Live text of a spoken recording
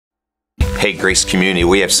Hey, Grace Community,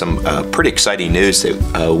 we have some pretty exciting news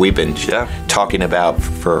that we've been talking about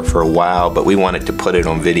for a while, but we wanted to put it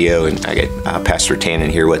on video, and I got Pastor Tannen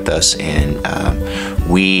here with us, and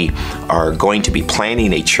we are going to be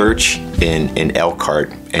planting a church in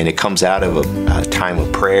Elkhart, and it comes out of a time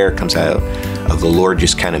of prayer, comes out of the Lord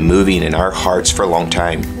just kind of moving in our hearts for a long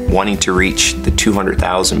time, wanting to reach the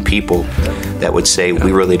 200,000 people that would say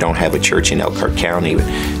we really don't have a church in Elkhart County.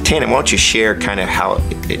 Tannen, why don't you share kind of how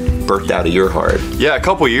it birthed out of your heart? Yeah, a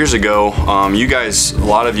couple years ago, you guys, a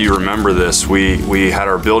lot of you remember this. We had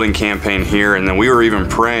our building campaign here, and then we were even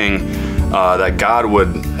praying that God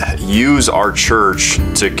would use our church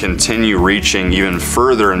to continue reaching even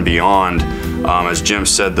further and beyond, as Jim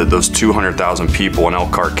said, that those 200,000 people in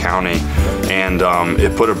Elkhart County. And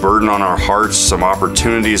it put a burden on our hearts. Some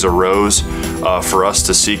opportunities arose for us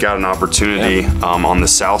to seek out an opportunity on the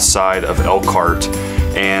south side of Elkhart.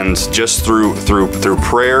 And just through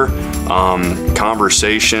prayer,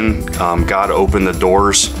 conversation, God opened the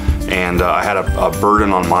doors, and I had a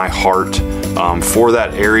burden on my heart for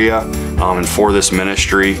that area and for this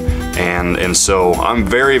ministry. And so I'm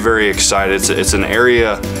very, very excited. It's an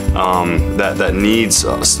area that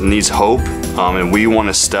needs hope, and we want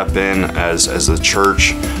to step in as a church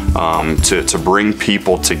to bring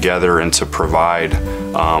people together and to provide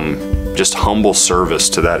just humble service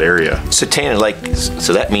to that area. So Tannen,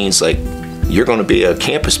 so that means you're going to be a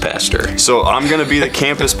campus pastor. So I'm going to be the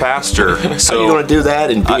campus pastor. So how are you going to do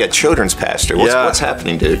that and be a children's pastor? What's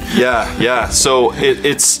happening, dude? Yeah. So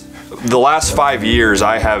it's the last 5 years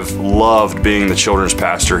I have loved being the children's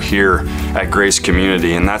pastor here at Grace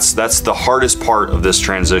Community, and that's the hardest part of this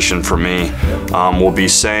transition for me. Will be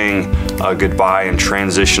saying goodbye and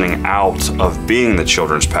transitioning out of being the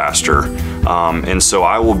children's pastor. And so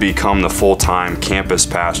I will become the full-time campus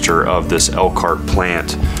pastor of this Elkhart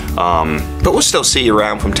plant. But we'll still see you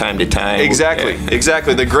around from time to time. Exactly.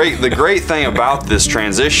 The great thing about this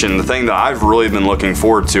transition, the thing that I've really been looking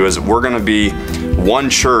forward to, is we're going to be one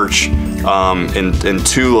church in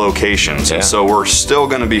two locations. And so we're still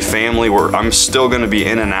going to be family. I'm still going to be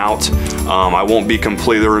in and out. I won't be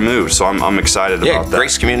completely removed. So I'm excited about that.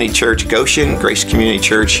 Grace Community Church Goshen, Grace Community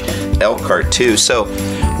Church Elkhart too. So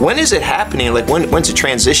when is it happening? When's the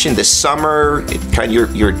transition? This summer? You're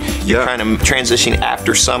kind of transitioning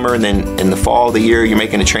after summer, and then in the fall of the year you're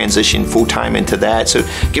making a transition full time into that. So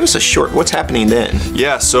give us a short. What's happening then?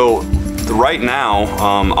 Yeah. So right now,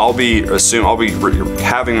 I'll be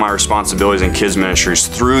having my responsibilities in kids ministries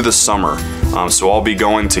through the summer. So I'll be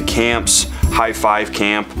going to camps, High Five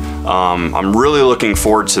Camp. I'm really looking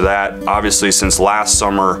forward to that. Obviously, since last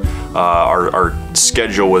summer, our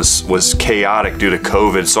schedule was chaotic due to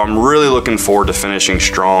COVID. So I'm really looking forward to finishing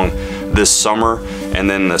strong this summer. And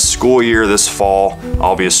then the school year this fall,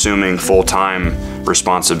 I'll be assuming full-time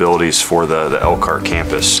responsibilities for the Elkhart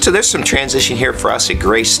campus. So there's some transition here for us at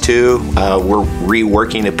Grace too. We're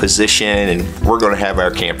reworking a position, and we're going to have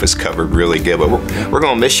our campus covered really good, but we're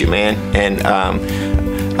going to miss you, man. And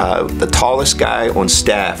the tallest guy on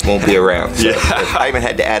staff won't be around. So I even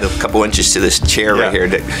had to add a couple inches to this chair right here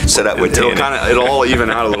to set up with Tannen. It'll all even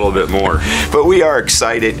out a little bit more. But we are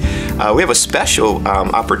excited. We have a special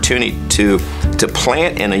opportunity to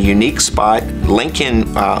plant in a unique spot,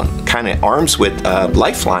 linking kind of arms with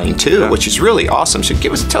Lifeline too, which is really awesome. So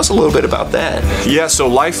tell us a little bit about that. Yeah, so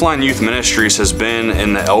Lifeline Youth Ministries has been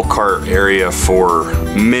in the Elkhart area for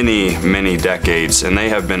many, many decades, and they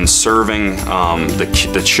have been serving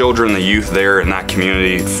the children, the youth there in that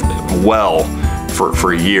community well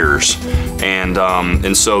for years.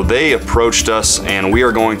 And so they approached us, and we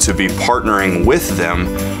are going to be partnering with them.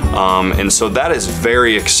 And so that is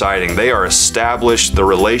very exciting. They are established. The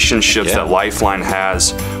relationships that Lifeline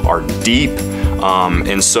has are deep.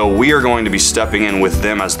 And so we are going to be stepping in with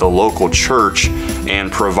them as the local church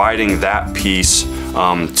and providing that piece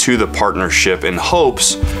to the partnership in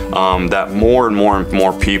hopes that more and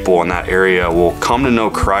more people in that area will come to know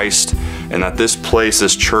Christ, and that this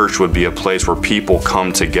church would be a place where people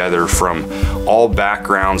come together from all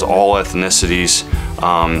backgrounds, all ethnicities,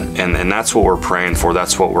 and that's what we're praying for.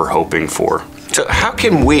 That's what we're hoping for. So how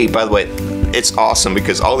can we, by the way, it's awesome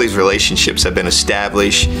because all these relationships have been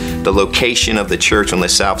established. The location of the church on the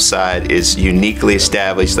south side is uniquely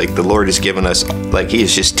established. The Lord has given us, He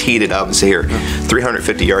has just teed it up and said, here,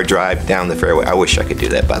 350-yard drive down the fairway. I wish I could do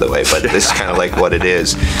that, by the way, but this is kind of what it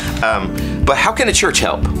is. But how can the church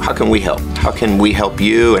help? How can we help? How can we help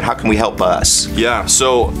you, and how can we help us? Yeah,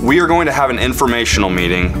 so we are going to have an informational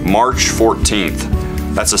meeting March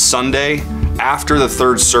 14th. That's a Sunday after the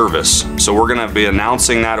third service. So we're gonna be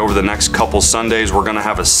announcing that over the next couple Sundays. We're gonna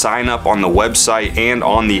have a sign up on the website and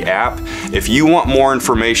on the app. If you want more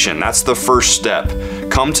information, that's the first step.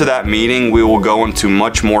 Come to that meeting. We will go into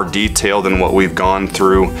much more detail than what we've gone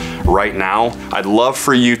through right now. I'd love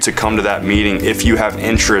for you to come to that meeting if you have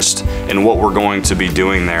interest in what we're going to be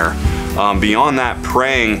doing there. Beyond that,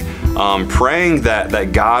 praying that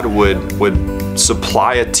God would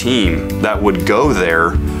supply a team that would go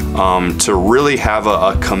there to really have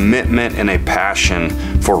a commitment and a passion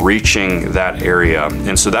for reaching that area.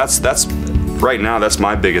 And so that's right now, that's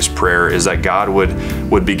my biggest prayer, is that God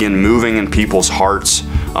would begin moving in people's hearts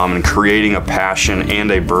and creating a passion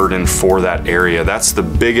and a burden for that area. That's the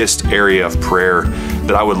biggest area of prayer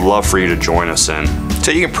that I would love for you to join us in. So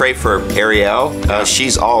you can pray for Ariel.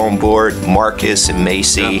 She's all on board, Marcus and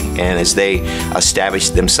Macy, and as they establish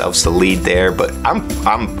themselves to lead there. But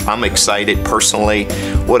I'm excited personally.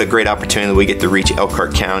 What a great opportunity we get to reach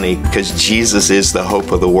Elkhart County, because Jesus is the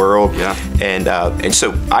hope of the world. Yeah. And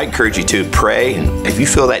so I encourage you to pray. And if you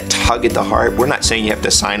feel that tug at the heart, we're not saying you have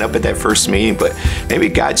to sign up at that first meeting, but maybe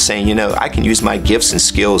God's saying, you know, I can use my gifts and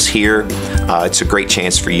skills here. It's a great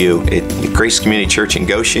chance for you. Grace Community Church in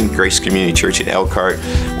Goshen, Grace Community Church in Elkhart.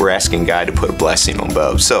 We're asking God to put a blessing on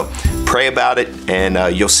both. So pray about it,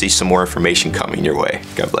 and you'll see some more information coming your way.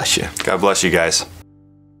 God bless you. God bless you guys.